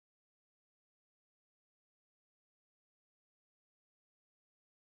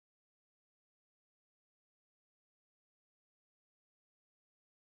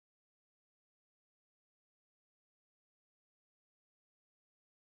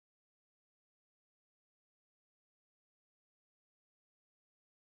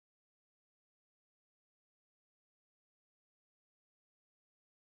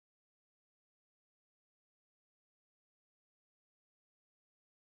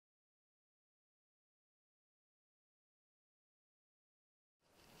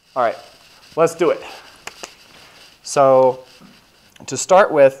All right, let's do it. So to start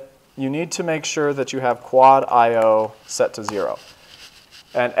with, you need to make sure that you have quad IO set to 0.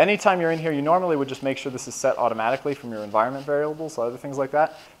 And anytime you're in here, you normally would just make sure this is set automatically from your environment variables, or other things like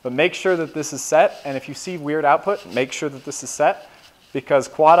that. But make sure that this is set. And if you see weird output, make sure that this is set. Because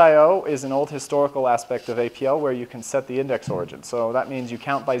quad IO is an old historical aspect of APL where you can set the index origin. So that means you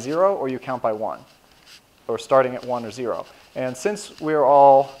count by 0 or you count by 1, or starting at 1 or 0. And since we're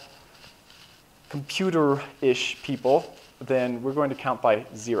all computer-ish people, then we're going to count by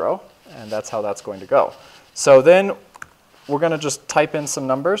 0. And that's how that's going to go. So then we're going to just type in some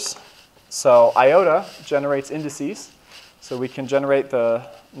numbers. So iota generates indices. So we can generate the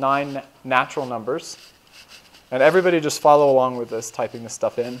 9 natural numbers. And everybody just follow along with this, typing this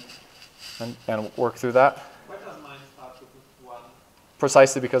stuff in, and work through that. Why does mine start with 1?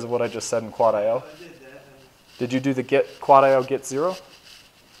 Precisely because of what I just said in quad IO. I did that. Did you do the get quad IO get 0? Sorry,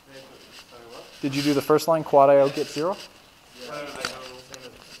 what? Did you do the first line quad IO get 0? Yeah.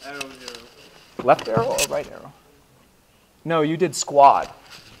 Arrow 0. Left arrow or right arrow? No, you did squad.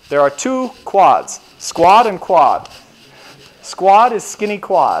 There are 2 quads, squad and quad. Squad is skinny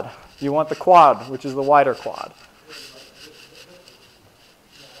quad. You want the quad, which is the wider quad.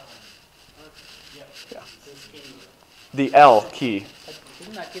 Yeah. The L key.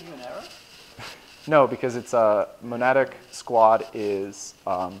 Didn't that give you an error? No, because it's a monadic squad is.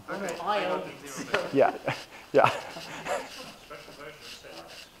 Yeah, yeah.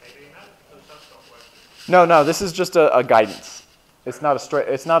 No, this is just a guidance. It's not a strict.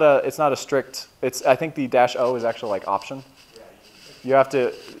 It's not a strict. It's. I think the -O is actually like option. You have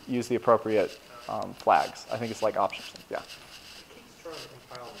to use the appropriate flags. I think it's like options. Yeah.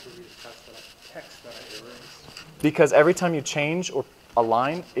 Because every time you change or a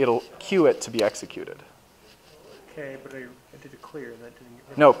line, it'll queue it to be executed. Okay, but I did it clear. That didn't get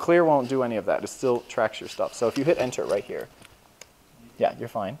rid of No, clear won't do any of that. It still tracks your stuff. So if you hit enter right here, yeah, you're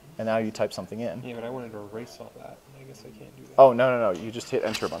fine. And now you type something in. Yeah, but I wanted to erase all that. I guess I can't do that. Oh, no. You just hit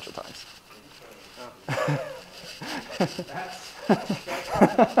enter a bunch of times.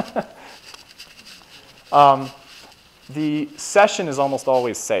 The session is almost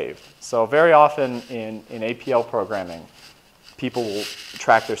always saved. So very often in APL programming, people will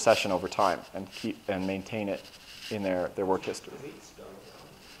track their session over time and maintain it in their work history.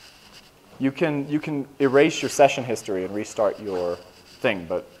 You can erase your session history and restart your thing,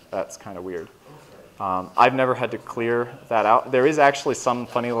 but that's kind of weird. I've never had to clear that out. There is actually some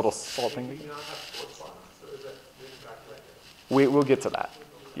funny little thing. We'll get to that.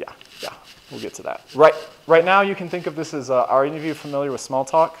 Yeah, we'll get to that. Right now, you can think of this as, are any of you familiar with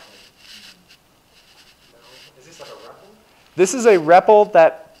Smalltalk? Is this like a REPL? This is a REPL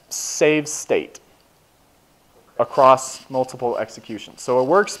that saves state across multiple executions. So a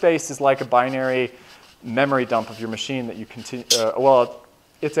workspace is like a binary memory dump of your machine that you continue, well,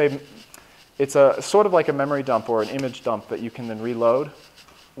 it's a sort of like a memory dump or an image dump that you can then reload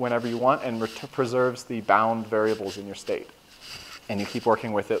whenever you want and preserves the bound variables in your state. And you keep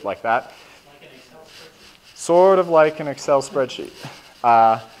working with it like that. Like an Excel spreadsheet? Sort of like an Excel spreadsheet.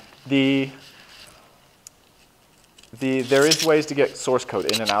 There is ways to get source code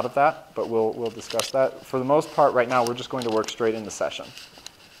in and out of that, but we'll discuss that. For the most part, right now, we're just going to work straight into session.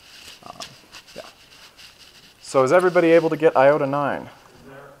 Yeah. So is everybody able to get iota 9?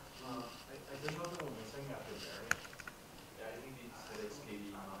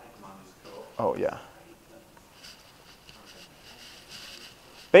 Oh, yeah.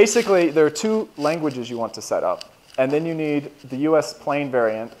 Basically, there are 2 languages you want to set up. And then you need the US plain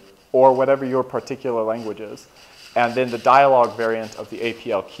variant, or whatever your particular language is, and then the dialog variant of the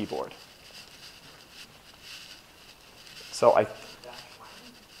APL keyboard. So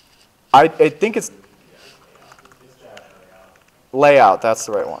I think it's layout. That's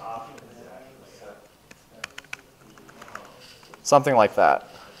the right one. Something like that.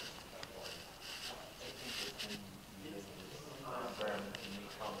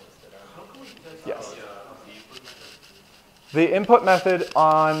 Yes. The input method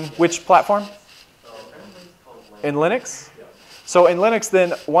on which platform? In Linux? So in Linux,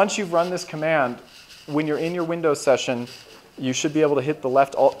 then, once you've run this command, when you're in your Windows session, you should be able to hit the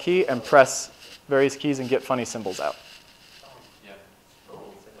left Alt key and press various keys and get funny symbols out.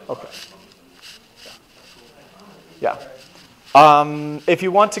 Okay. Yeah. If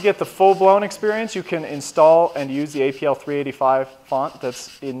you want to get the full-blown experience, you can install and use the APL 385 font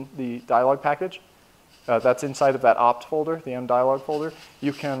that's in the dialog package. That's inside of that opt folder, the mdialog folder.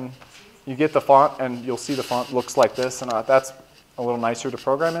 You get the font, and you'll see the font looks like this, and that's a little nicer to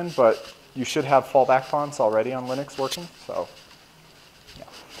program in, but you should have fallback fonts already on Linux working. So, yeah.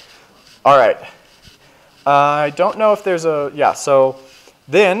 All right. I don't know if there's a, yeah, so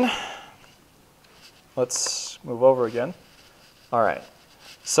then let's move over again. All right.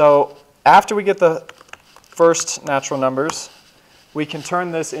 So after we get the first natural numbers, we can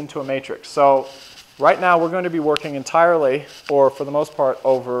turn this into a matrix. So right now we're going to be working entirely, or for the most part,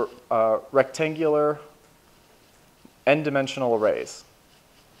 over rectangular n-dimensional arrays.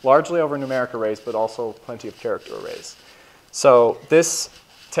 Largely over numeric arrays, but also plenty of character arrays. So this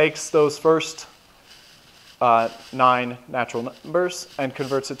takes those first 9 natural numbers and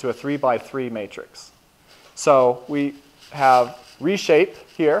converts it to a 3 by 3 matrix. So we have reshape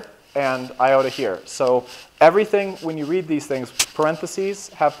here and iota here. So everything, when you read these things, parentheses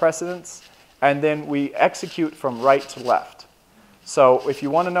have precedence, and then we execute from right to left. So if you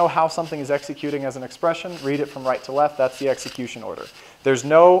want to know how something is executing as an expression, read it from right to left. That's the execution order. There's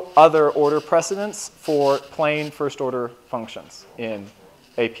no other order precedence for plain first-order functions in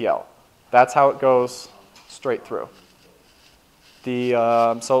APL. That's how it goes straight through.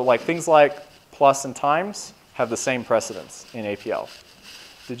 So like things like plus and times have the same precedence in APL.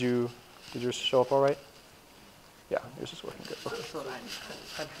 Did yours show up all right? Yeah, yours is working good. Okay.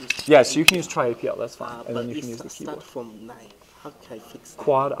 Yeah, so you can use try APL, that's fine. And then you can use the keyboard. From 9. How can I fix that?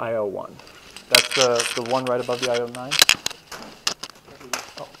 Quad IO1. That's the one right above the IO9.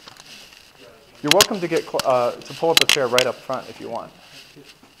 Oh. You're welcome to get to pull up a chair right up front if you want.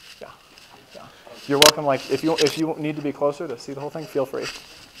 Yeah, yeah. You're welcome. Like if you need to be closer to see the whole thing, feel free.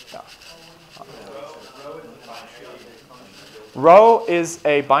 Yeah. Row is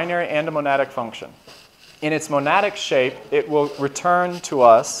a binary and a monadic function. In its monadic shape, it will return to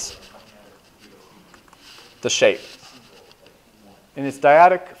us the shape. In its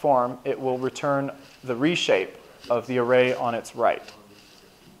dyadic form, it will return the reshape of the array on its right.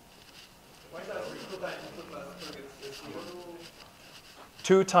 Why does 2 times 2 plus 2 is 0?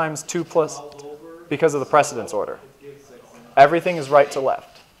 2 times 2 plus, because of the precedence order. Everything is right to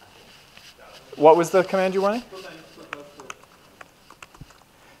left. What was the command you were running? 2 times 2 plus 2.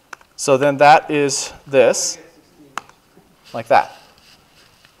 So then that is this, like that.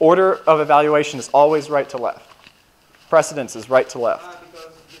 Order of evaluation is always right to left. Precedence is right to left.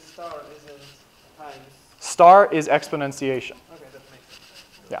 Because the star isn't times. Star is exponentiation. Okay, that makes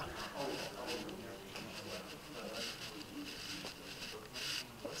sense. Yeah.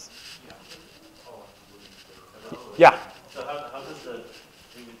 Yeah. So how does the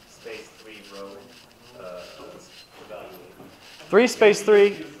 3 space 3 row evaluate? 3 space 3.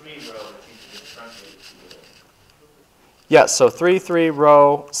 3 row seems to be truncated to the Yeah, so 3, 3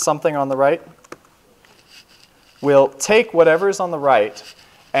 row, something on the right. We'll take whatever's on the right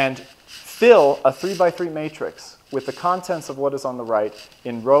and fill a 3 by 3 matrix with the contents of what is on the right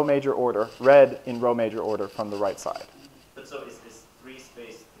in row major order, read in row major order from the right side. But so is 3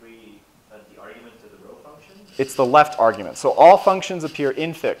 space 3 the argument to the row function? It's the left argument. So all functions appear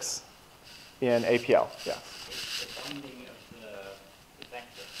infix in APL. Yeah. The binding of the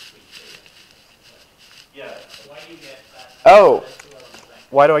vector 3. Yeah. Why do you get that? Oh,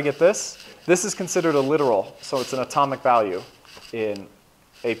 why do I get this? This is considered a literal, so it's an atomic value in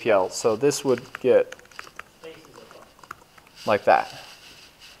APL. So this would get like that.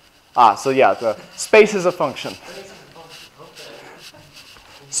 So yeah, the space is a function.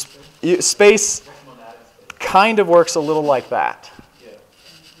 Space kind of works a little like that. Yeah.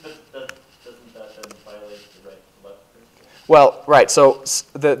 But doesn't that then violate the right to left principle? Well, right. So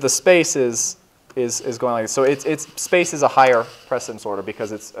the space is going like this. So it's space is a higher precedence order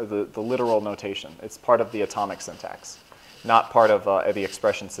because it's the literal notation. It's part of the atomic syntax, not part of the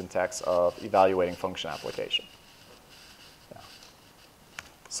expression syntax of evaluating function application. Yeah.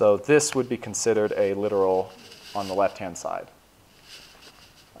 So this would be considered a literal on the left-hand side.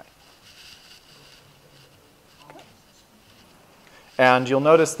 Right. And you'll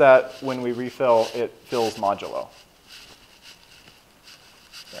notice that when we refill, it fills modulo.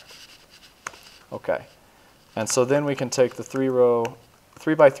 Okay, and so then we can take the 3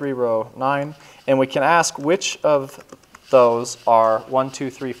 by 3 row 9, and we can ask which of those are 1, 2,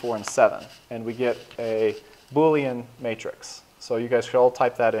 3, 4, and 7, and we get a Boolean matrix. So you guys should all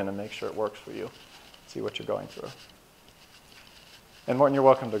type that in and make sure it works for you. See what you're going through. And Morton, you're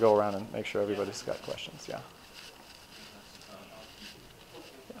welcome to go around and make sure everybody's got questions. Yeah.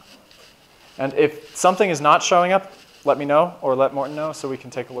 And if something is not showing up, let me know or let Morton know so we can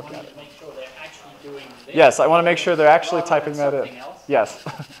take a look at it. Make sure they're actually doing this. Yes, I want to make sure they're actually rather typing than that in. something else. Yes,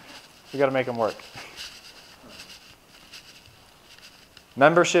 we got to make them work.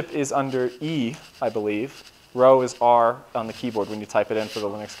 Membership is under E, I believe. Row is R on the keyboard when you type it in for the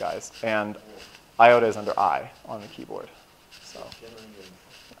Linux guys, and iota is under I on the keyboard. So,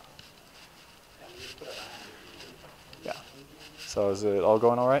 So is it all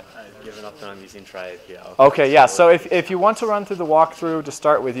going all right? I've given up and I'm using try-APL. Okay, yeah. So if you want to run through the walkthrough to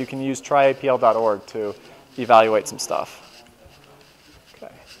start with, you can use tryapl.org to evaluate some stuff.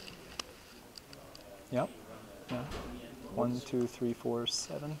 Okay. Yep. Yeah. 1, 2, 3, 4,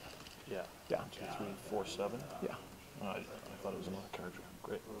 7. Yeah. Yeah. 1, 2, 3, 4, 7. Yeah. I thought it was another character.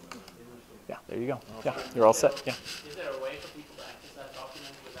 Great. Yeah. There you go. Yeah. You're all set. Yeah. Is there a way for people to access that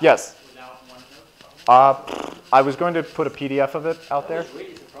document without, Yes. without OneNote? I was going to put a PDF of it out there. I was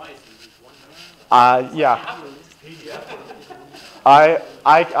really surprised to use OneNote. Yeah.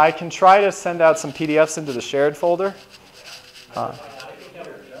 I can try to send out some PDFs into the shared folder.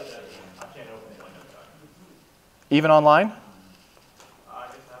 Even online?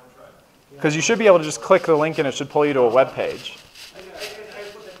 Because you should be able to just click the link and it should pull you to a web page.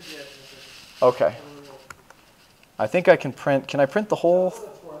 Okay. I think I can print. Can I print the whole?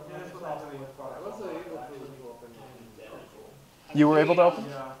 You were able to open?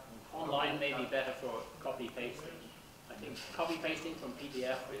 Online may be better for copy-pasting. I think copy-pasting from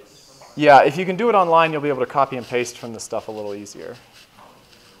PDF is... Yeah, if you can do it online, you'll be able to copy and paste from the stuff a little easier.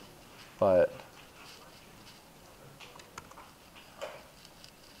 But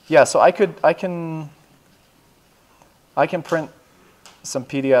yeah, so I can print some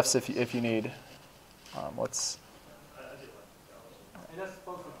PDFs if you need.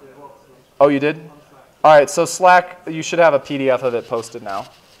 Oh, you did? All right, so Slack, you should have a PDF of it posted now.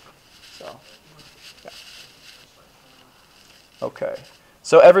 So, yeah. Okay.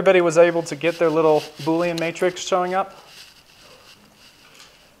 So everybody was able to get their little Boolean matrix showing up?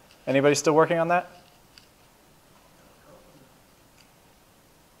 Anybody still working on that?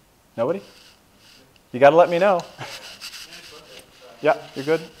 Nobody? You got to let me know. Yeah, you're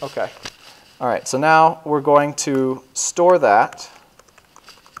good? Okay. All right, so now we're going to store that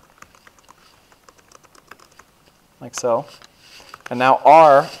like so. And now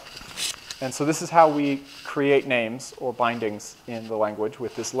R, and so this is how we create names or bindings in the language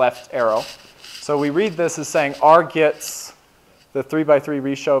with this left arrow. So we read this as saying R gets the 3x3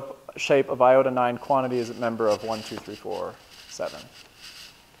 reshape of iota 9 quantity as a member of 1, 2, 3, 4, 7.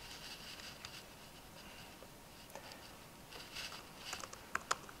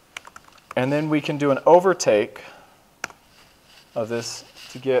 And then we can do an overtake of this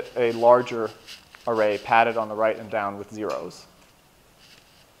to get a larger array padded on the right and down with zeros.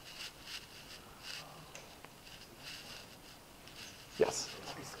 Yes?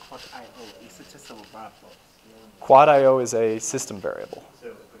 Quad IO, is it just a variable? Quad IO is a system variable.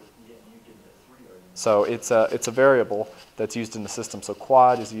 So it's a variable that's used in the system. So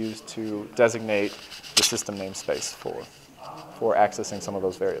quad is used to designate the system namespace for accessing some of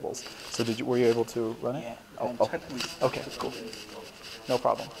those variables. So were you able to run it? Yeah. Oh. Okay, cool. No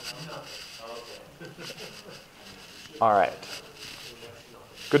problem. All right.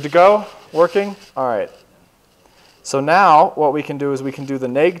 Good to go? Working? All right. So now what we can do is we can do the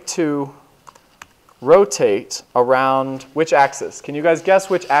neg2 rotate around which axis? Can you guys guess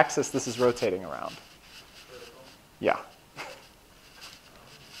which axis this is rotating around? Yeah.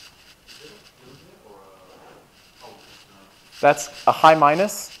 That's a high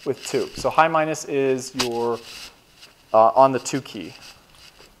minus with 2. So high minus is your on the 2 key.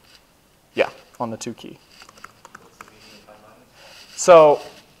 Yeah, on the 2 key. So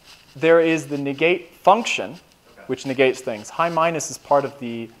there is the negate function, which negates things. High minus is part of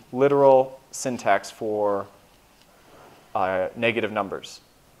the literal syntax for negative numbers.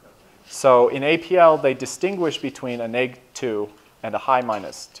 So in APL, they distinguish between a neg2 and a high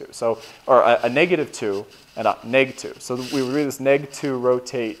minus 2. So, or a negative 2 and a neg 2. So we read this neg 2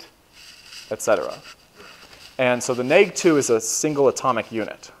 rotate, etc. And so the neg 2 is a single atomic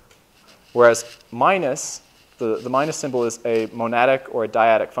unit, whereas minus, the minus symbol is a monadic or a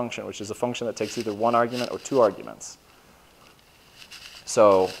dyadic function, which is a function that takes either 1 argument or 2 arguments.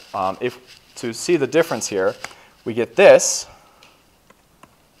 So to see the difference here, we get this.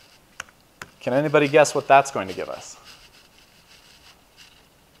 Can anybody guess what that's going to give us?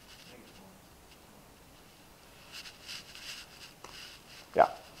 Yeah.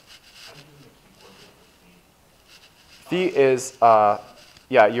 Phi is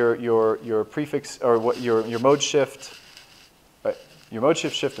yeah, your prefix or what your mode shift, your mode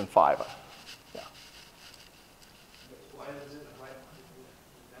shift and 5. Yeah.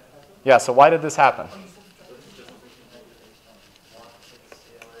 Yeah. So why did this happen?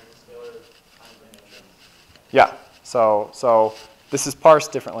 Yeah. So this is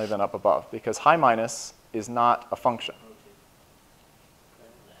parsed differently than up above because high minus is not a function.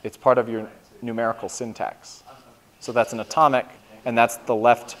 It's part of your numerical syntax. So that's an atomic, and that's the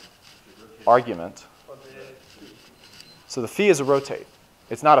left argument. So the phi is a rotate.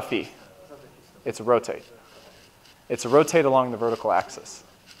 It's not a phi. It's a rotate. It's a rotate along the vertical axis.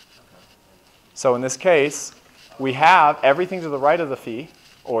 So in this case, we have everything to the right of the phi,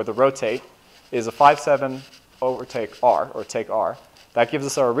 or the rotate, is a 5-7 overtake R, or take R. That gives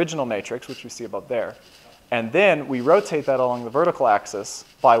us our original matrix, which we see above there. And then we rotate that along the vertical axis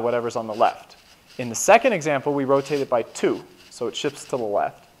by whatever's on the left. In the second example, we rotate it by 2, so it shifts to the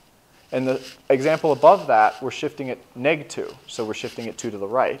left. In the example above that, we're shifting it -2, so we're shifting it 2 to the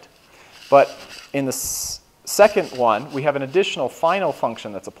right. But in the second one, we have an additional final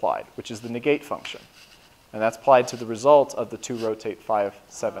function that's applied, which is the negate function. And that's applied to the result of the 2 rotate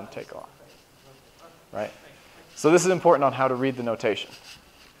 5-7 take R. Right? So this is important on how to read the notation.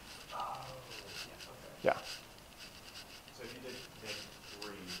 Yeah. So if you did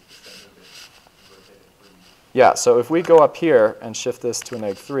 -3, instead of rotated 3. Yeah, so if we go up here and shift this to a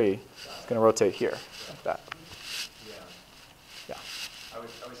 -3, it's going to rotate here, like that. Yeah. Yeah. I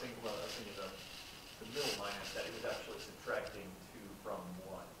was thinking, well, I was thinking the middle minus that it was actually subtracting 2 from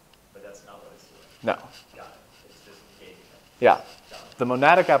 1, but that's not what it's doing. No. Got it. It's just negating it. Yeah. Got it. The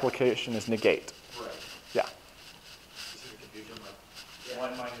monadic application is negate. Right. Yeah. You see the confusion? Like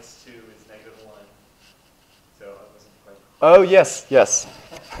 1 minus 2 is -1. So I wasn't quite. Oh, yes, yes.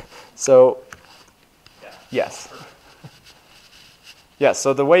 So, Yeah. yes. Yes,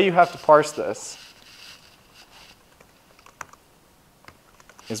 so the way you have to parse this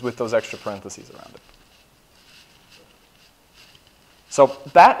is with those extra parentheses around it. So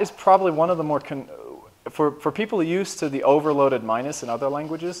that is probably one of the more, for people used to the overloaded minus in other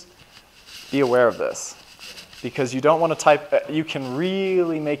languages, be aware of this. Because you don't want to type, you can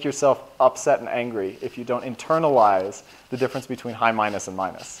really make yourself upset and angry if you don't internalize the difference between high minus and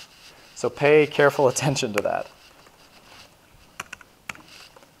minus. So pay careful attention to that.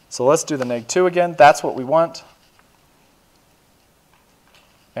 So let's do the -2 again. That's what we want.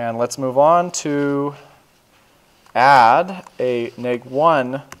 And let's move on to add a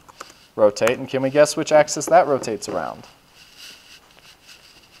 -1 rotate. And can we guess which axis that rotates around?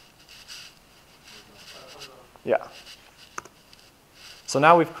 Yeah. So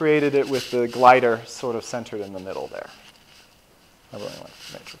now we've created it with the glider sort of centered in the middle there. I really like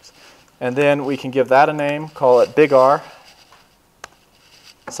the matrix. And then we can give that a name, call it big R.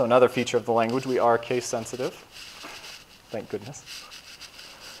 So another feature of the language, we are case sensitive. Thank goodness.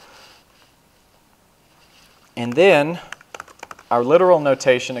 And then our literal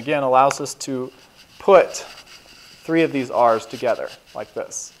notation, again, allows us to put 3 of these R's together, like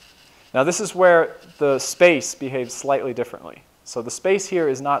this. Now this is where the space behaves slightly differently. So the space here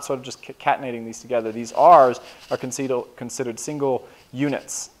is not sort of just concatenating these together. These R's are considered single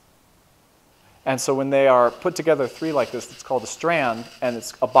units. And so when they are put together 3 like this, it's called a strand, and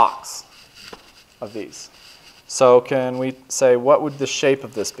it's a box of these. So can we say, what would the shape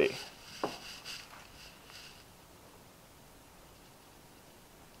of this be?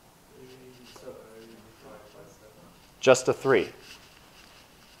 Just a 3.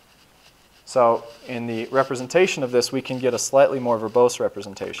 So in the representation of this, we can get a slightly more verbose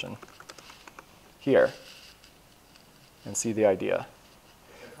representation here and see the idea.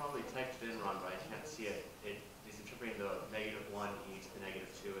 I probably typed it in wrong, but I can't see it. Is interpreting the -1 e to the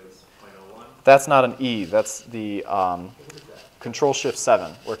 -2 as 0.01? That's not an E. That's the Control Shift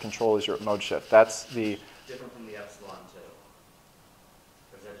 7, where Control is your mode shift. That's the... Different from the epsilon, too.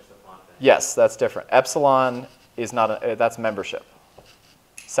 Or is that just a font thing? Yes, that's different. Epsilon is not a... that's membership.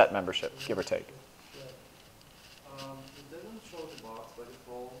 Set membership, give or take. It doesn't show the box by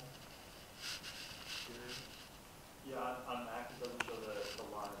default. Yeah, on Mac it doesn't show the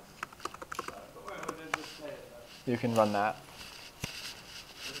lines. But wait, then just play it. You can run that.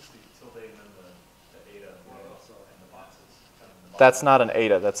 What's the tilde and then the eta and the boxes? Kind of in the box. That's not an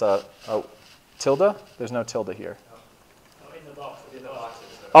eta. That's a tilde? There's no tilde here. Oh, in the box. In the boxes.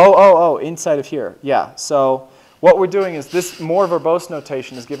 Oh, inside of here. Yeah. So what we're doing is this more verbose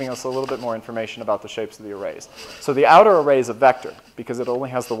notation is giving us a little bit more information about the shapes of the arrays. So the outer array is a vector because it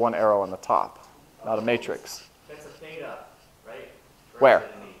only has the 1 arrow on the top, not a matrix. That's a theta, right? Or Where? is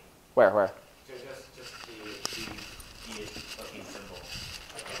it an E? Where? Just the E symbol.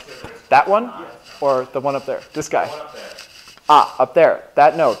 Okay, so there's That one? Or the one up there? This guy? one up there. Ah, up there.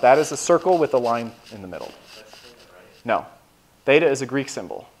 That is a circle with a line in the middle. That's theta, right? No. Theta is a Greek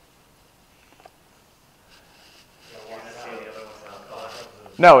symbol. You're going to say the other one's not called.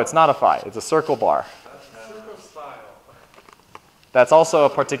 No, it's not a phi. It's a circle bar. Circle style. That's also a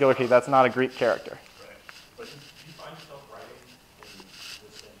particular key. That's not a Greek character. Right. But do you find yourself writing in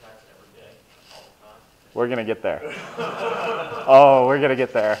this syntax every day, all the time? We're going to get there. Oh, we're going to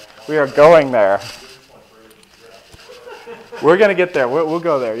get there. We are going there. We're going to get there. We'll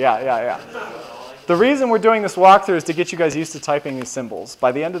go there. Yeah. The reason we're doing this walkthrough is to get you guys used to typing these symbols.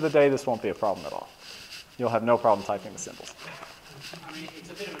 By the end of the day, this won't be a problem at all. You'll have no problem typing the symbols. I mean, it's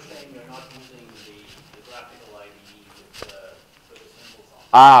a bit of a shame you're not using the graphical IDE with the symbols on.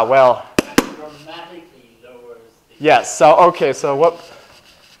 Ah, well. That dramatically lowers the... Yes, so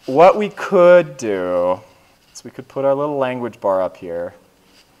what we could do is we could put our little language bar up here,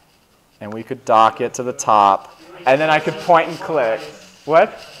 and we could dock it to the top, and then I could point and click.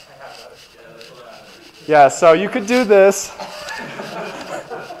 What? Yeah, so you could do this. But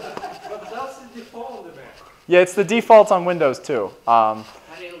that's the default on the Mac. Yeah, it's the default on Windows too. And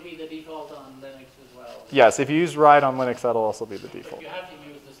it'll be the default on Linux as well. Yes, if you use ride on Linux, that'll also be the But default. you have to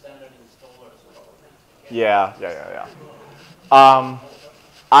use the standard installer as well. Yeah.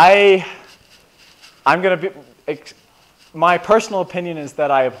 I'm going to be, my personal opinion is that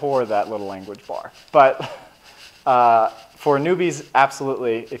I abhor that little language bar. But for newbies,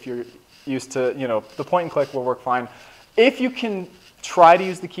 absolutely, if you're used to, the point and click will work fine. If you can try to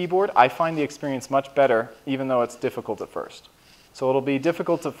use the keyboard, I find the experience much better, even though it's difficult at first. So it'll be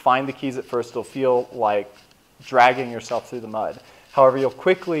difficult to find the keys at first. It'll feel like dragging yourself through the mud. However, you'll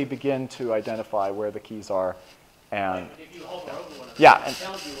quickly begin to identify where the keys are. And If you hover over one of them, yeah, it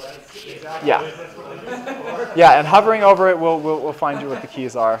tells you where the key is. yeah, and hovering over it will find you what the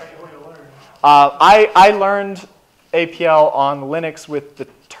keys are. I learned APL on Linux with the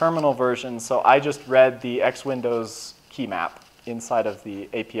terminal version, so I just read the X Windows key map inside of the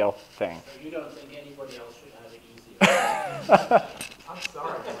APL thing. So you don't think anybody else should have it easier? I'm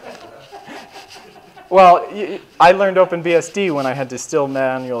sorry. Well, I learned OpenBSD when I had to still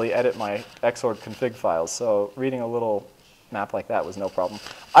manually edit my Xorg config files, so reading a little map like that was no problem.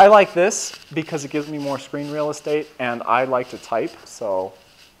 I like this because it gives me more screen real estate, and I like to type, so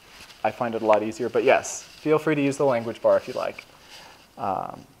I find it a lot easier. But yes, feel free to use the language bar if you like.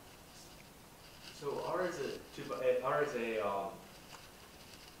 So R is a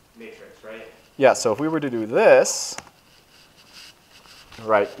matrix, right? Yeah, so if we were to do this,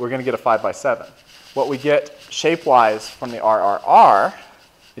 right, we're going to get a 5 by 7. What we get shape-wise from the RRR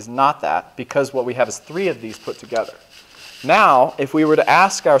is not that, because what we have is 3 of these put together. Now, if we were to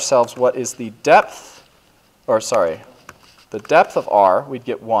ask ourselves what is the depth, the depth of R, we'd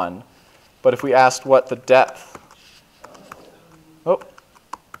get 1. But if we asked what the depth,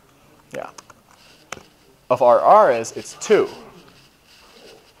 of RR is, it's 2,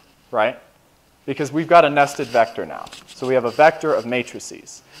 right? Because we've got a nested vector now. So we have a vector of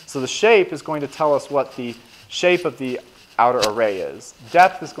matrices. So the shape is going to tell us what the shape of the outer array is.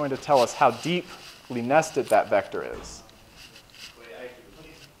 Depth is going to tell us how deeply nested that vector is.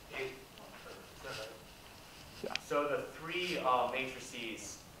 Yeah. So the 3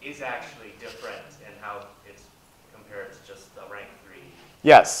 matrices is actually different in how it's compared to just the rank 3.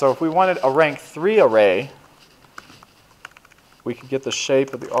 Yes, so if we wanted a rank 3 array, we could get the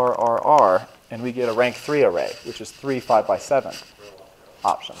shape of the RRR, and we get a rank 3 array, which is 3 5 by 7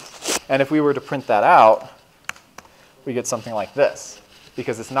 options. And if we were to print that out, we get something like this,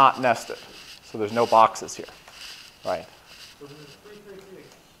 because it's not nested. So there's no boxes here, right?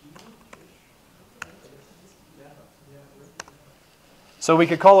 So we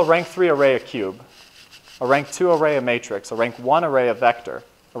could call a rank 3 array a cube, a rank 2 array a matrix, a rank 1 array a vector,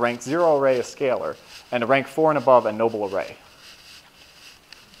 a rank 0 array a scalar, and a rank 4 and above a noble array.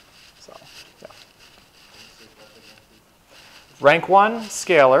 So, yeah. Rank 1,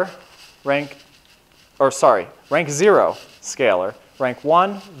 scalar, rank 0, scalar, rank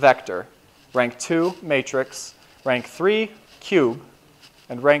 1, vector, rank 2, matrix, rank 3, cube,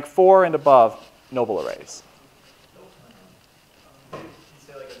 and rank 4 and above, noble arrays. You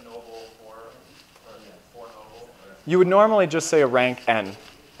say like a noble or 4 noble? You would normally just say a rank n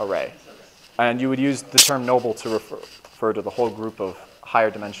array, and you would use the term noble to refer to the whole group of higher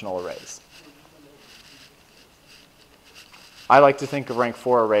dimensional arrays. I like to think of rank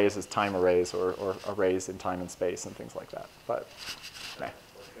 4 arrays as time arrays or arrays in time and space and things like that. But, okay.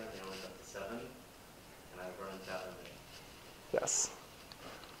 Well, currently I only got the 7, and I've run that one. Yes.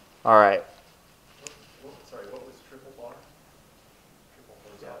 All right. Sorry, what was triple bar? Triple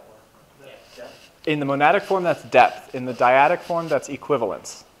horizontal bar? Yeah. In the monadic form, that's depth. In the dyadic form, that's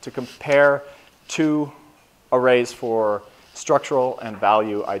equivalence, to compare 2 arrays for structural and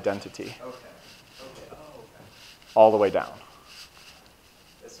value identity. Okay. All the way down.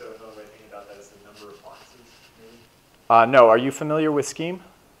 So another way of thinking about that is the number of boxes, maybe? No, are you familiar with scheme?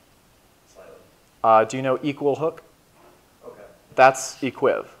 Slightly. Do you know equal hook? Okay. That's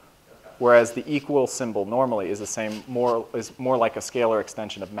equiv. Okay. Whereas the equal symbol normally is the same, is more like a scalar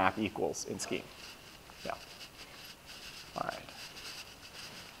extension of map equals in scheme. Yeah. All right.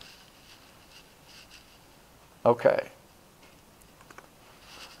 Okay.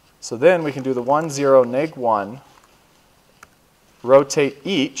 So then we can do the 1, 0, neg 1, rotate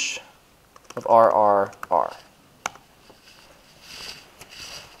each of R, R, R.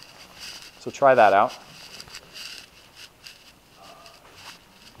 So try that out.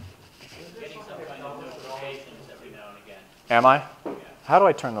 Getting some kind of notifications every now and again. Am I? How do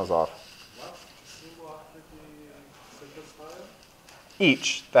I turn those off?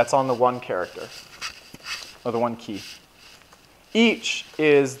 Each, that's on the one character, or the one key. Each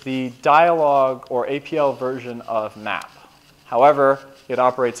is the dialog or APL version of map. However, it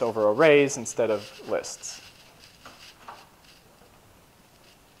operates over arrays instead of lists.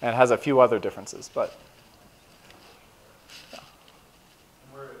 And it has a few other differences, but yeah.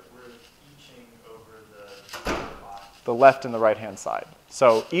 We're eaching over The left and the right-hand side.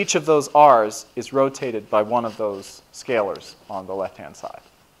 So each of those R's is rotated by one of those scalars on the left-hand side.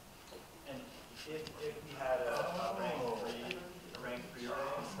 And if we had a rank 3 array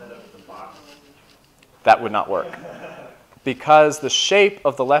instead of the box, That would not work. Because the shape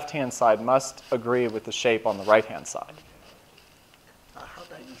of the left-hand side must agree with the shape on the right-hand side. How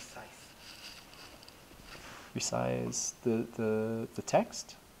do I resize? Resize the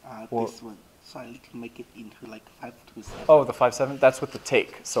text? Or- This one. So I can make it into like 527. Oh, the 5/7? That's with the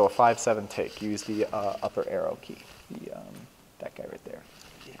take. So a 5/7 take. Use the upper arrow key. That guy right there.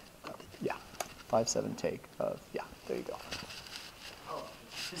 Yeah, got it. Yeah. 5/7 take of, yeah, there you go.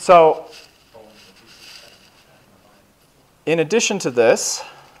 So in addition to this,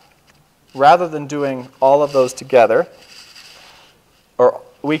 rather than doing all of those together, or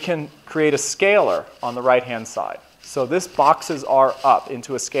we can create a scalar on the right-hand side. So this boxes R up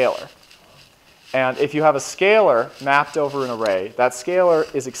into a scalar. And if you have a scalar mapped over an array, that scalar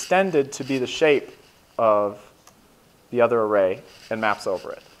is extended to be the shape of the other array and maps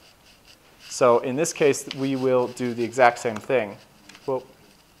over it. So in this case, we will do the exact same thing. Well,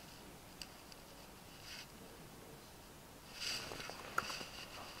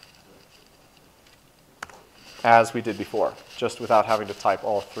 as we did before, just without having to type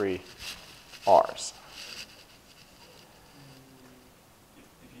all three R's.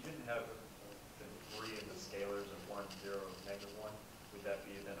 if you didn't have the 3 in the scalars of 1, 0, -1, would that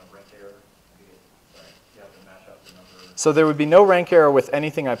be then a rank error? Sorry, you have to match up the number. So there would be no rank error with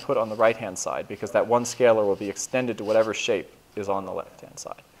anything I put on the right-hand side because that one scalar will be extended to whatever shape is on the left-hand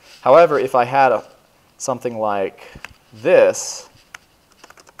side. However, if I had something like this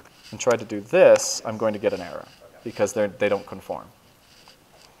and tried to do this, I'm going to get an error because they don't conform.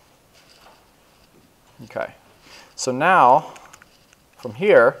 Okay. So now, from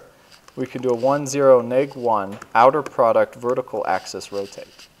here, we can do a 1, 0, neg 1 outer product vertical axis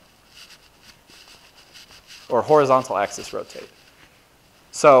rotate. Or horizontal axis rotate.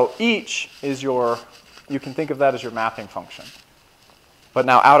 So each is you can think of that as your mapping function. But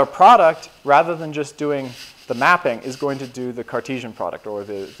now outer product, rather than just doing the mapping, is going to do the Cartesian product, or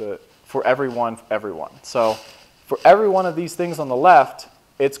the for everyone, everyone. So for every one of these things on the left,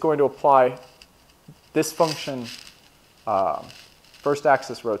 it's going to apply this function, first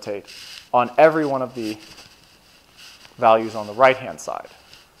axis rotate, on every one of the values on the right-hand side.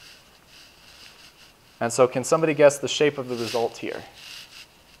 And so can somebody guess the shape of the result here?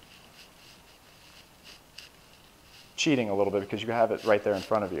 Cheating a little bit because you have it right there in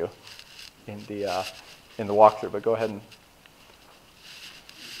front of you in the walkthrough, but go ahead and.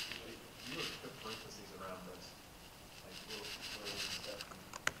 You would put parentheses around this, like little stuff.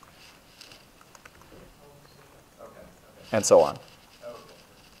 Okay. And so on. Okay.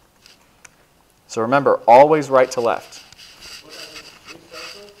 So remember, always right to left.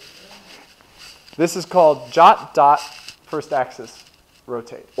 This is called jot dot first axis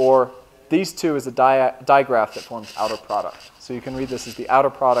rotate, or these two is a digraph that forms outer product. So you can read this as the outer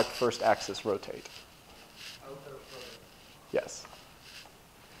product first axis rotate. Yes.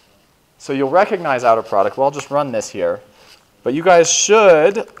 So you'll recognize outer product. Well, I'll just run this here. But you guys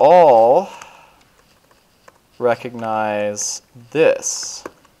should all recognize this.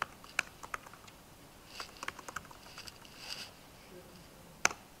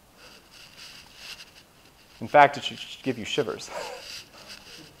 In fact, it should give you shivers.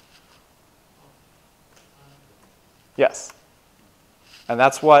 Yes. And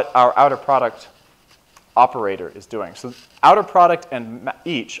that's what our outer product operator is doing. So outer product and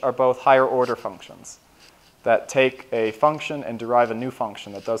each are both higher order functions that take a function and derive a new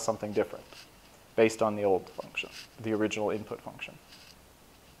function that does something different based on the old function, the original input function.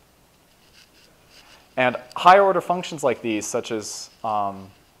 And higher order functions like these, such as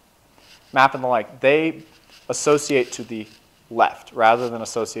map and the like, they associate to the left rather than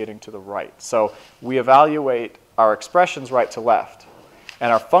associating to the right. So we evaluate our expressions right to left.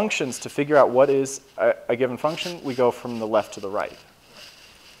 And our functions, to figure out what is a given function, we go from the left to the right.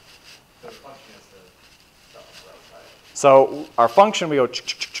 So the function is the stuff on the right side. So our function, we go,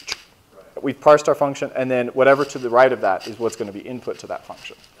 we've parsed our function, and then whatever to the right of that is what's going to be input to that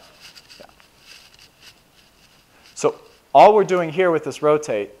function. Yeah. So all we're doing here with this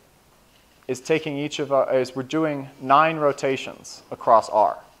rotate is taking each of our, is we're doing 9 rotations across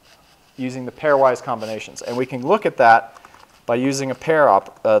R using the pairwise combinations. And we can look at that by using a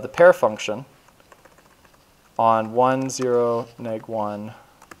the pair function on 1, 0, neg 1,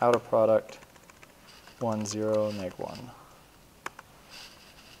 outer product, 1, 0, neg 1.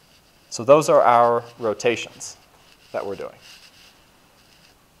 So those are our rotations that we're doing.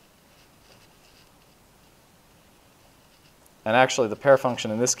 And actually, the pair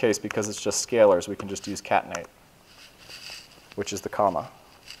function in this case, because it's just scalars, we can just use catenate, which is the comma.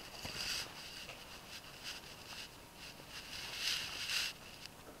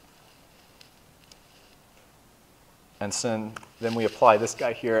 And so then we apply this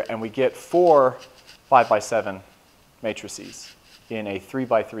guy here, and we get 4 5x7 matrices in a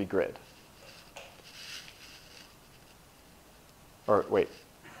 3x3 grid. Or wait,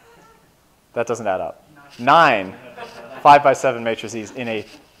 that doesn't add up. 9 5x7 matrices in a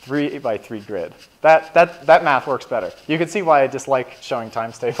 3x3 grid. That math works better. You can see why I dislike showing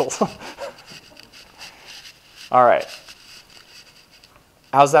times tables. All right.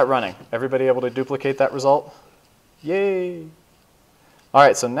 How's that running? Everybody able to duplicate that result? Yay. All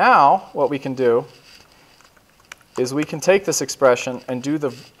right, so now what we can do is we can take this expression and do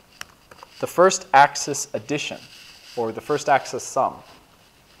the first axis addition, or the first axis sum.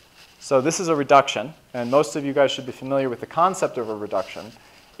 So this is a reduction, and most of you guys should be familiar with the concept of a reduction.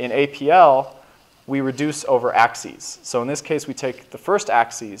 In APL, we reduce over axes. So in this case, we take the first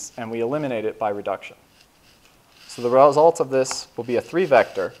axis and we eliminate it by reduction. So the result of this will be a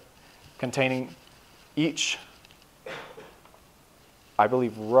 3-vector containing each, I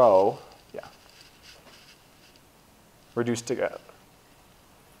believe, row, yeah, reduced together.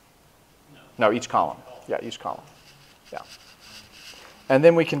 No, each column. Yeah, each column. Yeah. And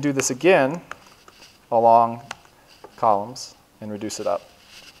then we can do this again along columns and reduce it up,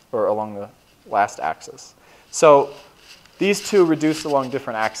 or along the last axis. So these two reduce along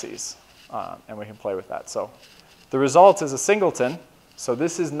different axes, and we can play with that. So the result is a singleton. So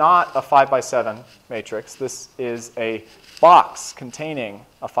this is not a 5x7 matrix. This is a box containing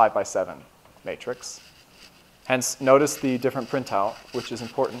a 5x7 matrix. Hence, notice the different printout, which is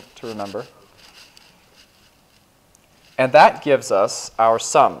important to remember. And that gives us our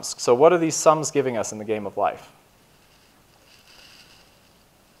sums. So what are these sums giving us in the game of life?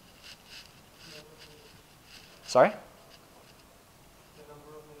 Sorry?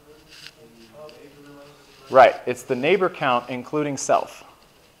 Right. It's the neighbor count, including self.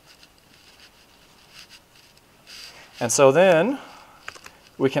 And so then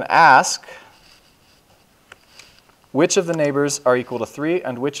we can ask which of the neighbors are equal to 3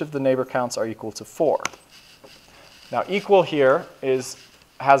 and which of the neighbor counts are equal to 4. Now, equal here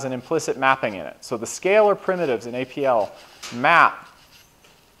has an implicit mapping in it. So the scalar primitives in APL map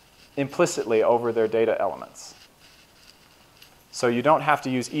implicitly over their data elements. So you don't have to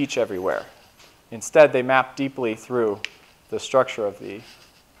use each everywhere. Instead, they map deeply through the structure of the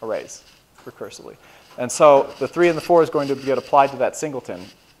arrays recursively. And so the 3 and the 4 is going to get applied to that singleton.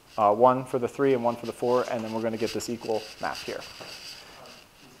 1 for the 3 and 1 for the 4, and then we're going to get this equal map here.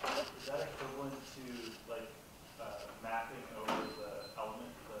 Is that equivalent to like mapping over the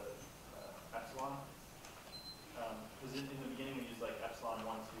element, the epsilon? Because in the beginning we used like epsilon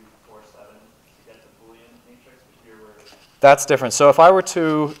 1, 2, 4, 7 to get the Boolean matrix, but here we're... That's different. So if I were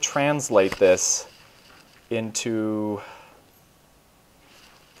to translate this into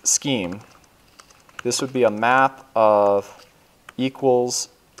scheme, this would be a map of equals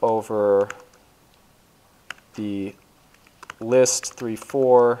over the list 3,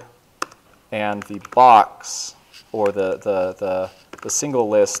 4 and the box, or the single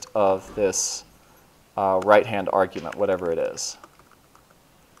list of this right-hand argument, whatever it is,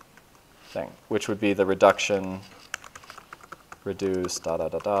 thing, which would be the reduction, reduce, da da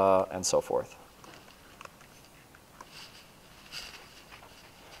da da, and so forth.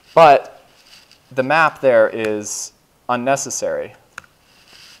 But the map there is unnecessary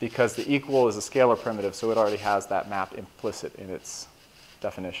because the equal is a scalar primitive, so it already has that map implicit in its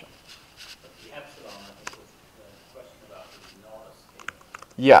definition. But the epsilon, I think, was the question about is not a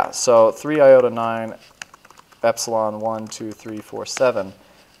scalar. Yeah, so 3 iota 9, epsilon 1, 2, 3, 4, 7.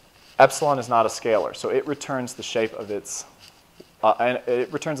 Epsilon is not a scalar, so it returns the shape of its and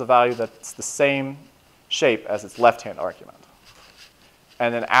it returns a value that's the same shape as its left-hand argument.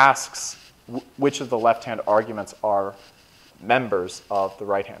 And then asks which of the left-hand arguments are members of the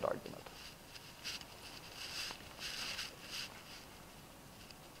right-hand argument.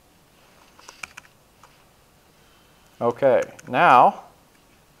 Okay, now,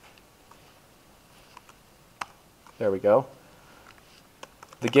 there we go.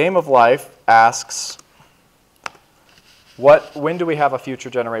 The game of life asks, when do we have a future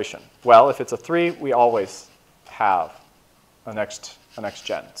generation? Well, if it's a 3, we always have a next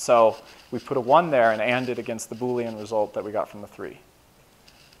gen. So we put a 1 there and AND it against the Boolean result that we got from the 3.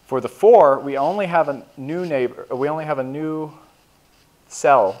 For the 4, we only have a new neighbor. We only have a new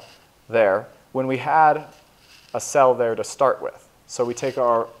cell there when we had a cell there to start with. So we take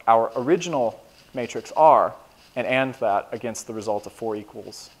our original matrix R and AND that against the result of 4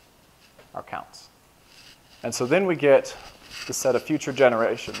 equals our counts. And so then we get the set of future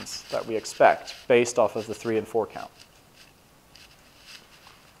generations that we expect based off of the 3 and 4 count.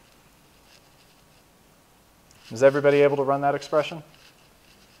 Is everybody able to run that expression?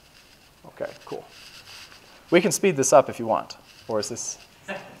 Okay, cool. We can speed this up if you want, or is this?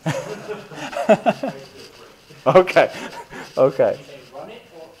 Okay, okay. You say run it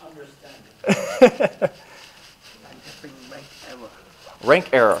or understand it? Rank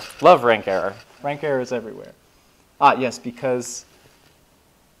error. Love rank error. Rank error is everywhere. Ah, yes, because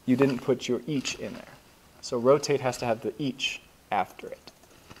you didn't put your each in there. So rotate has to have the each after it.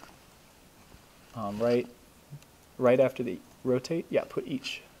 Right after the rotate, yeah, put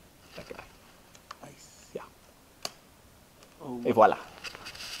each. That guy. Nice. Yeah. Oh, Et voila.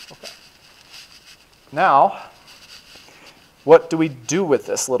 Okay. Now, what do we do with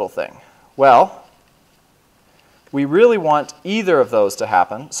this little thing? Well, we really want either of those to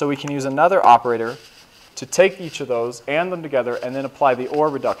happen, so we can use another operator to take each of those, AND them together, and then apply the OR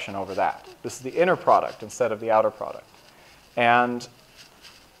reduction over that. This is the inner product instead of the outer product. And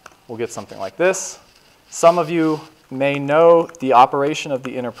we'll get something like this. Some of you may know the operation of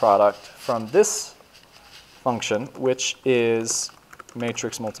the inner product from this function, which is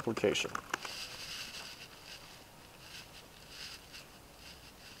matrix multiplication.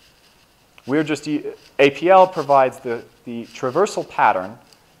 We're just, APL provides the traversal pattern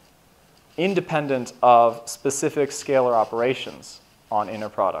independent of specific scalar operations on inner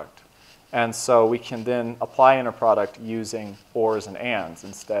product. And so we can then apply inner product using ORs and ANDs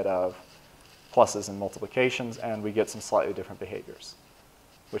instead of pluses and multiplications, and we get some slightly different behaviors,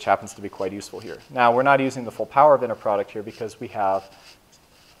 which happens to be quite useful here. Now, we're not using the full power of inner product here because we have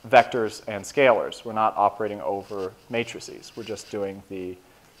vectors and scalars. We're not operating over matrices. We're just doing the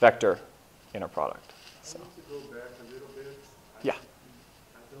vector inner product. So. I need to go back a little bit. Yeah.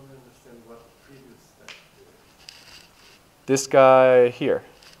 I don't understand what the previous step is. This guy here,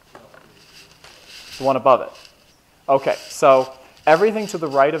 the one above it. Okay, so everything to the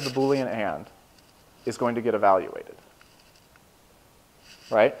right of the Boolean AND is going to get evaluated,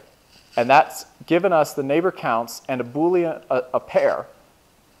 right? And that's given us the neighbor counts and a Boolean, a pair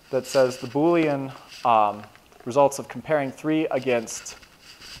that says the Boolean results of comparing 3 against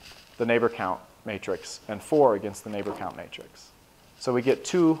the neighbor count matrix and 4 against the neighbor count matrix. So we get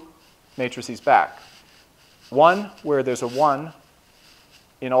 2 matrices back. One where there's a 1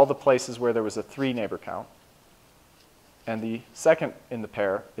 in all the places where there was a 3 neighbor count. And the second in the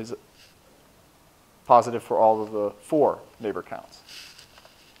pair is positive for all of the 4 neighbor counts.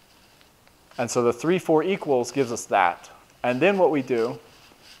 And so the 3, 4 equals gives us that. And then what we do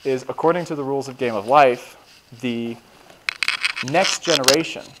is, according to the rules of game of life, the next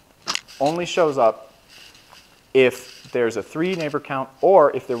generation only shows up if there's a 3 neighbor count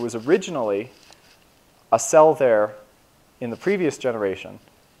or if there was originally a cell there in the previous generation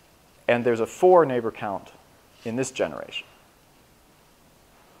and there's a 4 neighbor count in this generation.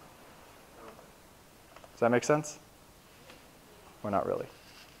 Does that make sense? Or not really?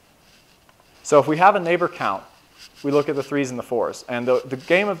 So if we have a neighbor count, we look at the 3s and the 4s. And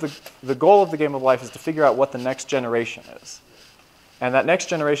the goal of the game of life is to figure out what the next generation is. And that next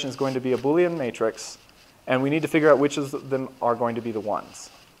generation is going to be a Boolean matrix, and we need to figure out which of them are going to be the 1s.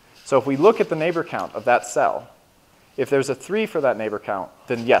 So if we look at the neighbor count of that cell, if there's a 3 for that neighbor count,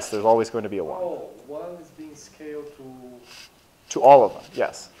 then yes, there's always going to be a 1. Oh, 1 is being scaled To all of them,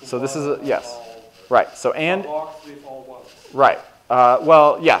 yes. So this is a, yes. Right, so and, a box with all 1s. right.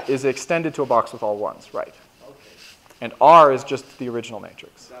 Well, yeah, is extended to a box with all 1s, right. Okay, And R is just the original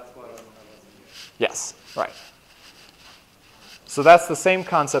matrix. that's what I was Yes, right. So that's the same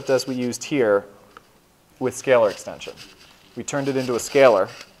concept as we used here with scalar extension. We turned it into a scalar,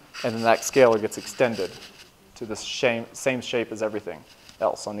 and then that scalar gets extended to the same shape as everything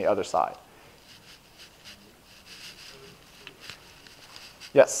else on the other side.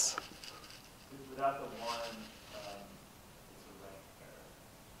 Yes? Without the one, it's a rank pair.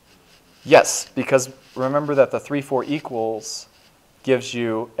 Yes, because remember that the 3, 4 equals gives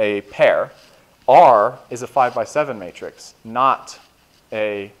you a pair. R is a 5 by 7 matrix, not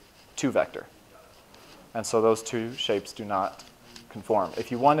a 2 vector. And so those two shapes do not conform.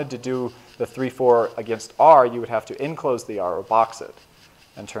 If you wanted to do the 3, 4 against R, you would have to enclose the R or box it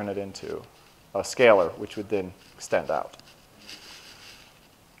and turn it into a scalar, which would then extend out.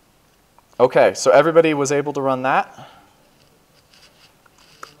 Okay, so everybody was able to run that?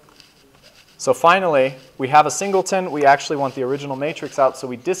 So finally, we have a singleton. We actually want the original matrix out, so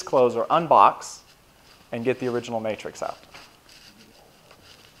we disclose or unbox and get the original matrix out.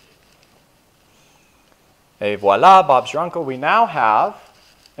 Et voila, Bob's your uncle. We now have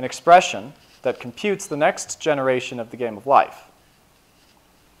an expression that computes the next generation of the game of life.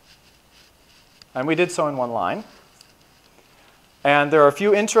 And we did so in one line. And there are a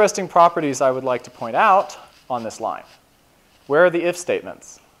few interesting properties I would like to point out on this line. Where are the if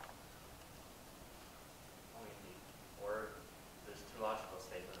statements? Or there's two logical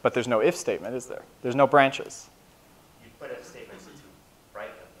statements. But there's no if statement, is there? There's no branches. You put if statements to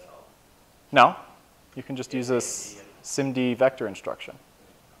write them, though. No. You can just use a SIMD vector instruction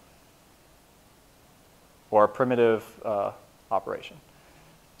or a primitive operation.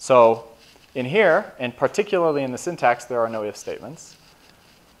 So in here, and particularly in the syntax, there are no if statements.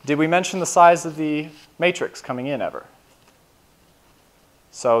 Did we mention the size of the matrix coming in ever?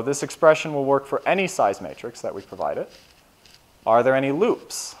 So this expression will work for any size matrix that we provide it. Are there any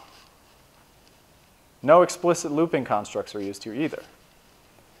loops? No explicit looping constructs are used here either.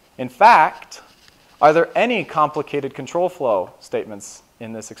 In fact, are there any complicated control flow statements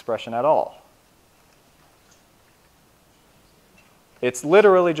in this expression at all? It's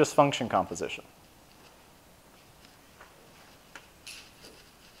literally just function composition.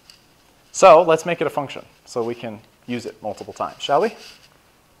 So let's make it a function so we can use it multiple times, shall we? I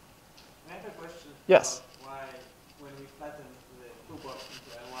have a question. Yes. About why, when we flattened the 2 box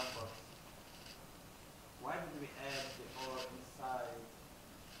into a 1 box, why did we add the OR inside?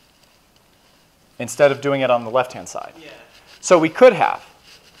 Instead of doing it on the left-hand side. Yeah. So we could have.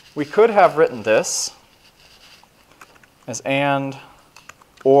 We could have written this as and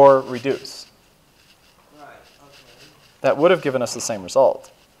or reduce. Right, okay. That would have given us the same result.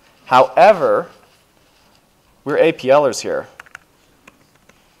 However, we're APLers here.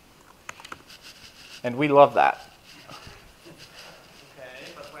 And we love that.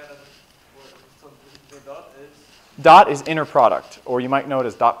 Okay, but why does it work? So the dot is? Dot is inner product, or you might know it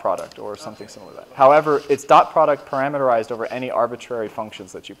as dot product or something similar to that. However, it's dot product parameterized over any arbitrary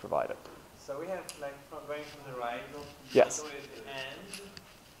functions that you provided. So we have like going from the right. Yes. So it's and.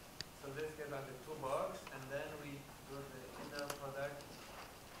 So this gets like the 2 box, and then we do the inner product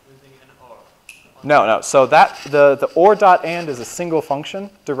using an OR. No. So that the or dot and is a single function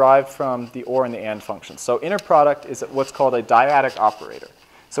derived from the or and the and functions. So inner product is what's called a dyadic operator.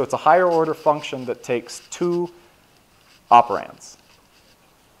 So it's a higher order function that takes 2 operands.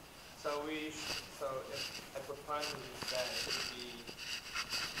 So if I put finally that it would be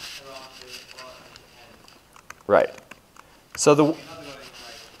around the or and the end. Right. So the We're not going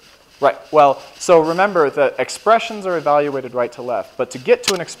right. right. Well, so remember that expressions are evaluated right to left, but to get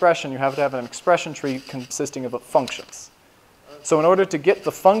to an expression, you have to have an expression tree consisting of functions. So in order to get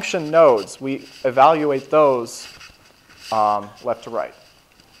the function nodes, we evaluate those left to right.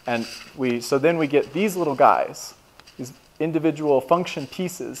 And so then we get these little guys, these individual function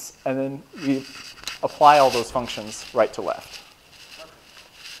pieces, and then we apply all those functions right to left.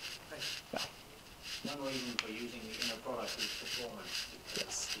 One reason for using the inner product is performance, because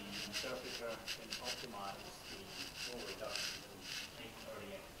Yes. the interpreter can optimize the full reduction to make early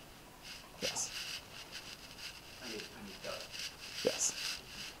end. Yes. And it does. Yes.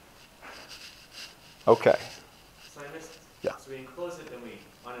 Okay. So I missed. Yeah. So we enclose it, then we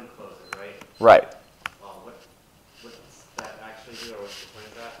unenclose it, right? Right. Well, what's that actually do, or what's the point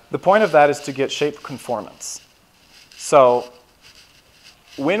of that? The point of that is to get shape conformance. So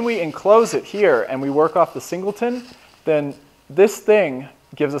when we enclose it here and we work off the singleton, then this thing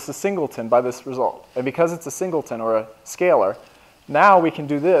gives us a singleton by this result. And because it's a singleton or a scalar, now we can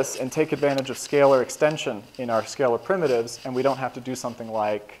do this and take advantage of scalar extension in our scalar primitives, and we don't have to do something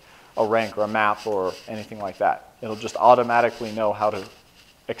like a rank or a map or anything like that. It'll just automatically know how to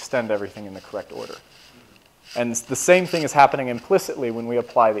extend everything in the correct order. And the same thing is happening implicitly when we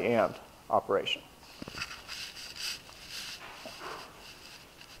apply the AND operation.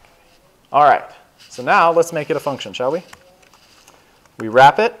 All right, So now let's make it a function, shall we? We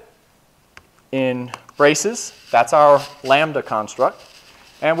wrap it in braces. That's our lambda construct.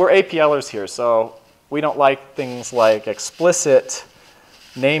 And we're APLers here, so we don't like things like explicit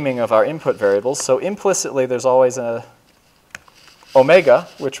naming of our input variables. So implicitly, there's always a omega,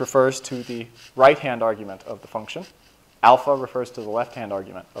 which refers to the right-hand argument of the function. Alpha refers to the left-hand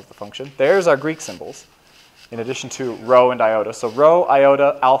argument of the function. There's our Greek symbols, in addition to rho and iota. So rho,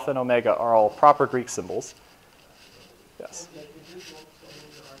 iota, alpha, and omega are all proper Greek symbols. Yes.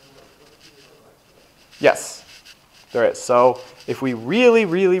 Yes, there is. So if we really,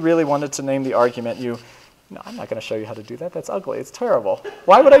 really, really wanted to name the argument, no, I'm not going to show you how to do that. That's ugly. It's terrible.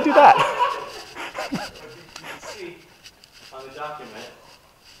 Why would I do that? You can see on the document,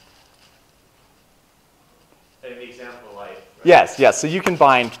 in the example life. Right? Yes, yes. So you can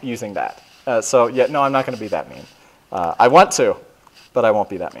bind using that. So yeah, no, I'm not going to be that mean. I want to, but I won't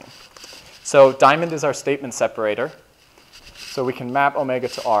be that mean. So diamond is our statement separator. So we can map omega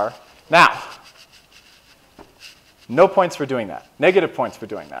to R. Now, no points for doing that. Negative points for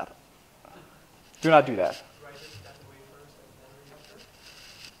doing that. Do not do that.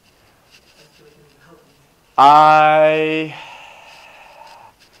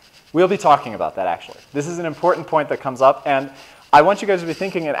 We'll be talking about that, actually. This is an important point that comes up, and I want you guys to be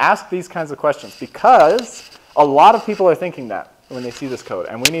thinking and ask these kinds of questions, because a lot of people are thinking that when they see this code,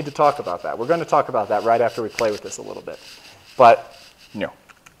 and we need to talk about that. We're going to talk about that right after we play with this a little bit. But no,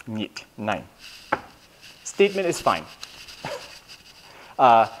 niet, nein. Statement is fine.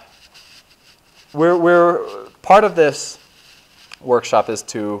 Part of this workshop is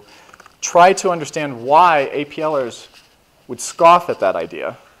to try to understand why APLers would scoff at that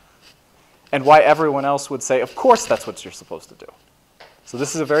idea and why everyone else would say, of course that's what you're supposed to do. So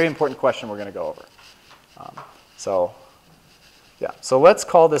this is a very important question we're going to go over. So let's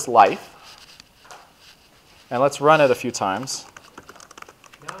call this life. And let's run it a few times.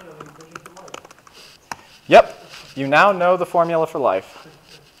 Yep, you now know the formula for life.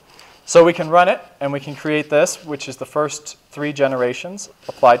 So we can run it, and we can create this, which is the first 3 generations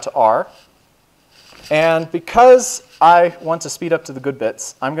applied to R. And because I want to speed up to the good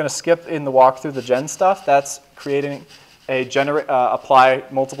bits, I'm going to skip in the walkthrough the gen stuff. That's creating apply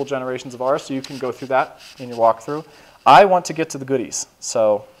multiple generations of R, so you can go through that in your walkthrough. I want to get to the goodies.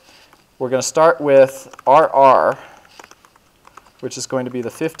 So we're going to start with RR, which is going to be the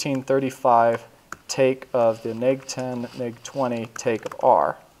 1535 take of the neg10, neg20 take of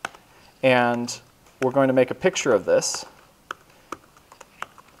R. And we're going to make a picture of this.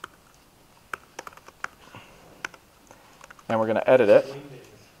 And we're going to edit it.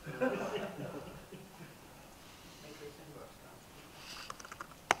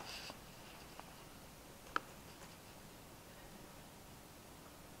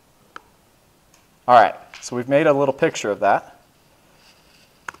 All right, so we've made a little picture of that.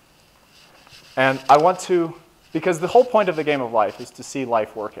 And I want to, because the whole point of the game of life is to see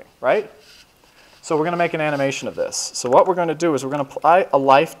life working, right? So we're going to make an animation of this. So what we're going to do is we're going to apply a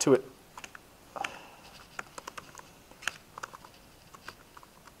life to it.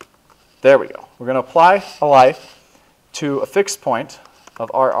 There we go. We're going to apply a life to a fixed point of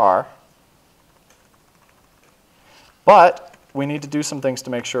RR. But we need to do some things to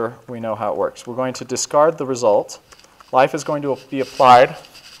make sure we know how it works. We're going to discard the result. Life is going to be applied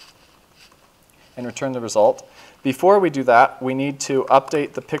and return the result. Before we do that, we need to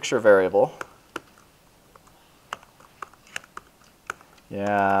update the picture variable.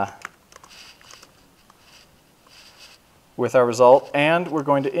 Yeah. With our result, and we're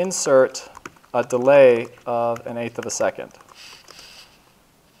going to insert a delay of 1/8 of a second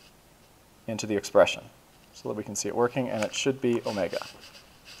into the expression so that we can see it working, and it should be omega.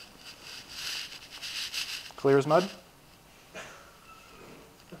 Clear as mud?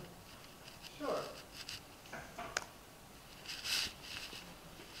 Sure.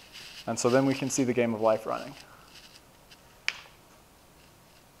 And so then we can see the game of life running.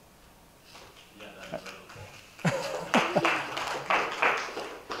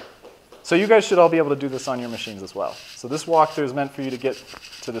 So you guys should all be able to do this on your machines as well. So this walkthrough is meant for you to get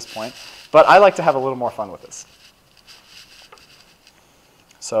to this point. But I like to have a little more fun with this.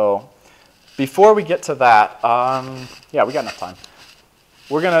 So before we get to that, yeah, we got enough time.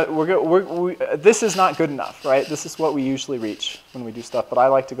 This is not good enough, right? This is what we usually reach when we do stuff, but I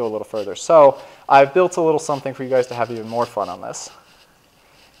like to go a little further. So I've built a little something for you guys to have even more fun on this.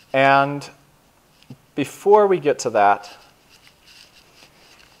 And before we get to that,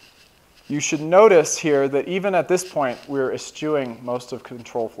 you should notice here that even at this point, we're eschewing most of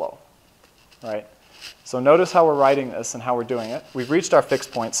control flow, right? So notice how we're writing this and how we're doing it. We've reached our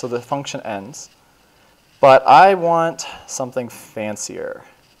fixed point, so the function ends. But I want something fancier.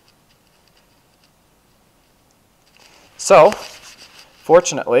 So,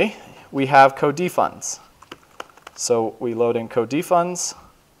 fortunately, we have code defunds. So we load in code defunds,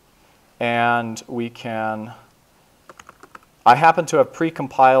 and we can, I happen to have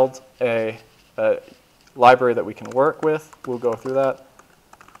pre-compiled a library that we can work with. We'll go through that.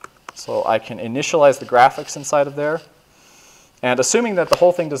 So I can initialize the graphics inside of there. And assuming that the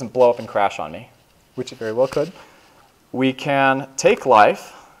whole thing doesn't blow up and crash on me, which it very well could, we can take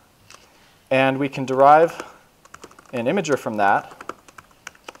life, and we can derive an imager from that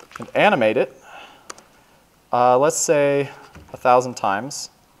and animate it, let's say 1,000 times,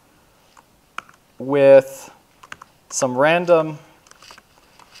 with some random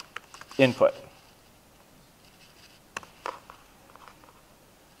input.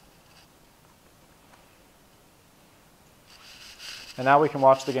 And now we can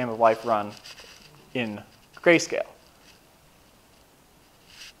watch the game of life run in grayscale.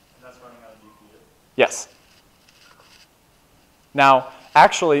 And that's running on GPU? Yes. Now,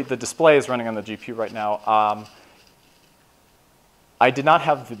 actually, the display is running on the GPU right now. I didn't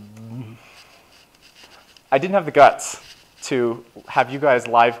have the guts to have you guys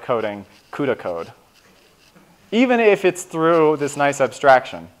live coding CUDA code, even if it's through this nice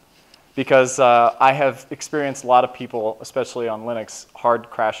abstraction, because I have experienced a lot of people, especially on Linux, hard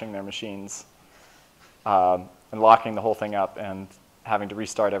crashing their machines and locking the whole thing up and having to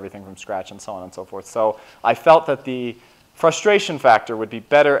restart everything from scratch and so on and so forth. So I felt that the frustration factor would be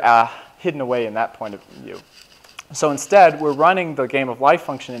better hidden away in that point of view. So instead, we're running the game of life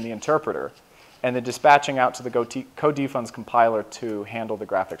function in the interpreter and then dispatching out to the code defunds compiler to handle the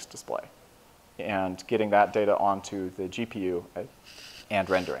graphics display and getting that data onto the GPU and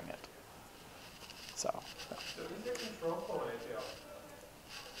rendering it. So is there control flow in APL?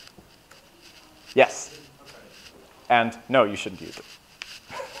 yes. Okay. And no, you shouldn't use it.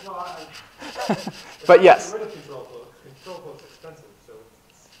 No, But yes. Get rid of control flow. Control flow is expensive, so.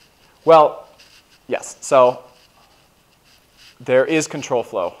 Well, yes. So there is control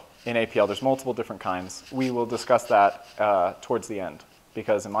flow in APL. There's multiple different kinds. We will discuss that towards the end,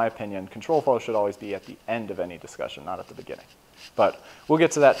 because in my opinion, control flow should always be at the end of any discussion, not at the beginning. But we'll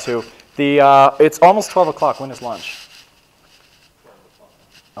get to that too. It's almost 12 o'clock. When is lunch?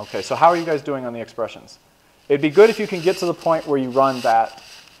 Okay, so how are you guys doing on the expressions? It'd be good if you can get to the point where you run that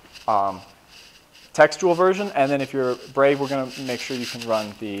textual version, and then if you're brave, we're going to make sure you can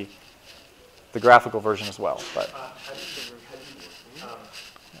run the graphical version as well. But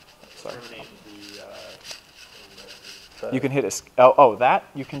sorry. You can hit that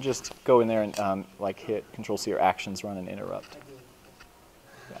you can just go in there and like hit Control-C or actions, run and interrupt.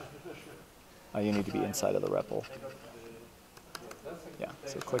 Yeah. You need to be inside of the REPL. Yeah,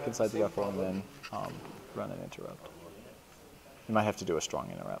 so click inside the REPL and then run and interrupt. You might have to do a strong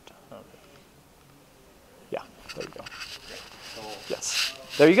interrupt. Yeah, there you go. Yes,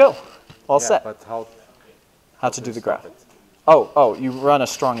 there you go. All set. But how to do the graph? Oh, you run a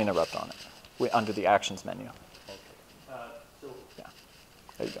strong interrupt on it under the actions menu. Yeah,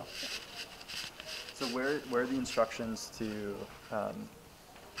 there you go. So where are the instructions to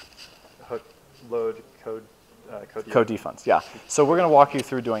load code? Code defunds, yeah. So we're going to walk you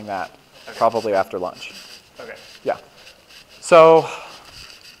through doing that probably after lunch. Okay. Yeah. So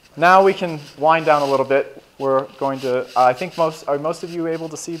now we can wind down a little bit. We're going to, I think are most of you able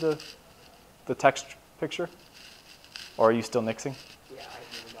to see the text picture? Or are you still nixing? Yeah,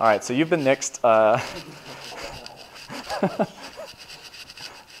 all right, so you've been nixed.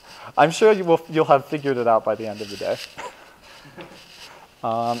 I'm sure you'll have figured it out by the end of the day.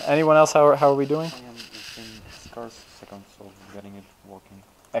 Anyone else, how are we doing? I am within scarce seconds of getting it working.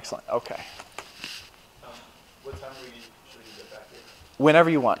 Excellent, okay. What time should we get back here? Whenever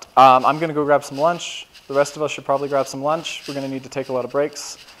you want. I'm going to go grab some lunch. The rest of us should probably grab some lunch. We're going to need to take a lot of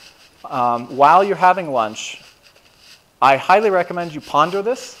breaks. While you're having lunch, I highly recommend you ponder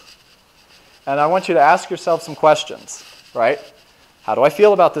this. And I want you to ask yourself some questions, right? How do I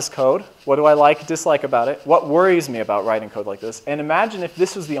feel about this code? What do I like, dislike about it? What worries me about writing code like this? And imagine if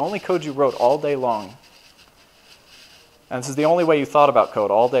this was the only code you wrote all day long. And this is the only way you thought about code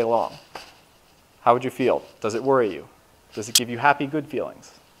all day long. How would you feel? Does it worry you? Does it give you happy, good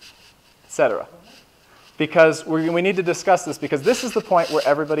feelings? Etc. Because we need to discuss this, because this is the point where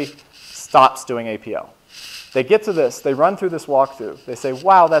everybody stops doing APL. They get to this, they run through this walkthrough, they say,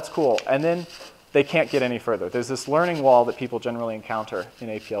 wow, that's cool, and then they can't get any further. There's this learning wall that people generally encounter in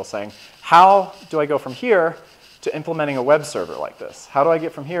APL saying, how do I go from here to implementing a web server like this? How do I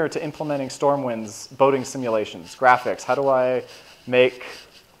get from here to implementing Stormwind's boating simulations, graphics? How do I make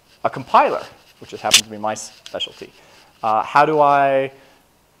a compiler which just happens to be my specialty. How do I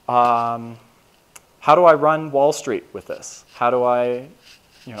run Wall Street with this? How do I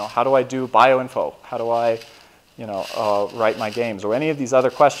do bioinfo? How do I, write my games? Or any of these other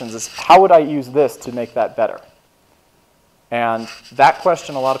questions is, how would I use this to make that better? And that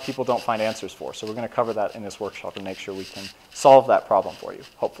question a lot of people don't find answers for. So we're going to cover that in this workshop and make sure we can solve that problem for you,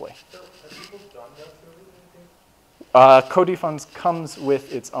 hopefully. So have people done that already? Codefunds comes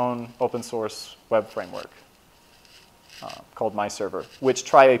with its own open source web framework called MyServer, which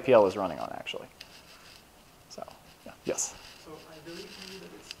TryAPL is running on, actually. So, yeah. Yes? So I believe that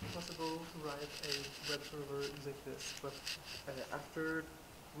it's possible to write a web server using this, but after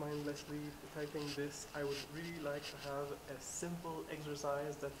mindlessly typing this, I would really like to have a simple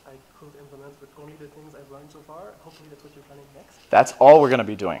exercise that I could implement with only the things I've learned so far. Hopefully that's what you're planning next. That's all we're going to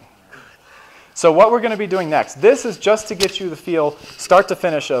be doing. So what we're going to be doing next, this is just to get you the feel, start to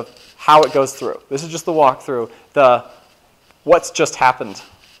finish, of how it goes through. This is just the walkthrough, the what's just happened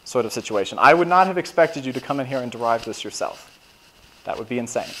sort of situation. I would not have expected you to come in here and derive this yourself. That would be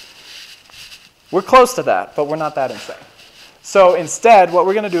insane. We're close to that, but we're not that insane. So instead, what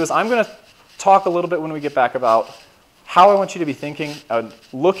we're going to do is I'm going to talk a little bit when we get back about how I want you to be thinking and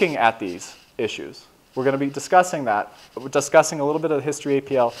looking at these issues. We're going to be discussing that. We're discussing a little bit of the history of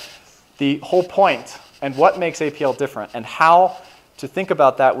APL, the whole point, and what makes APL different, and how to think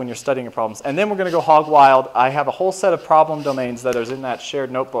about that when you're studying your problems. And then we're going to go hog wild. I have a whole set of problem domains that is in that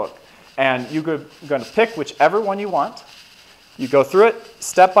shared notebook. And you're going to pick whichever one you want. You go through it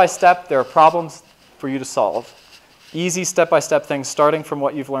step by step. There are problems for you to solve. Easy step-by-step things starting from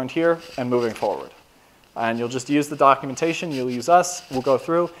what you've learned here and moving forward. And you'll just use the documentation. You'll use us. We'll go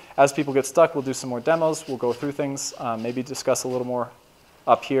through. As people get stuck, we'll do some more demos. We'll go through things, maybe discuss a little more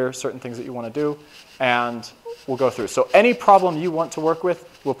up here, certain things that you want to do. And we'll go through. So any problem you want to work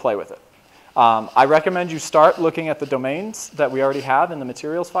with, we'll play with it. I recommend you start looking at the domains that we already have in the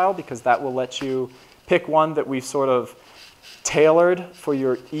materials file, because that will let you pick one that we've sort of tailored for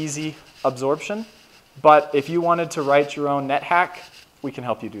your easy absorption. But if you wanted to write your own net hack, we can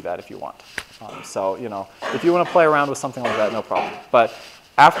help you do that if you want. So, if you want to play around with something like that, no problem. But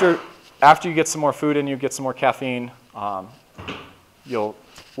after you get some more food and you get some more caffeine,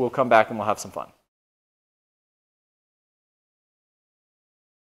 we'll come back and we'll have some fun.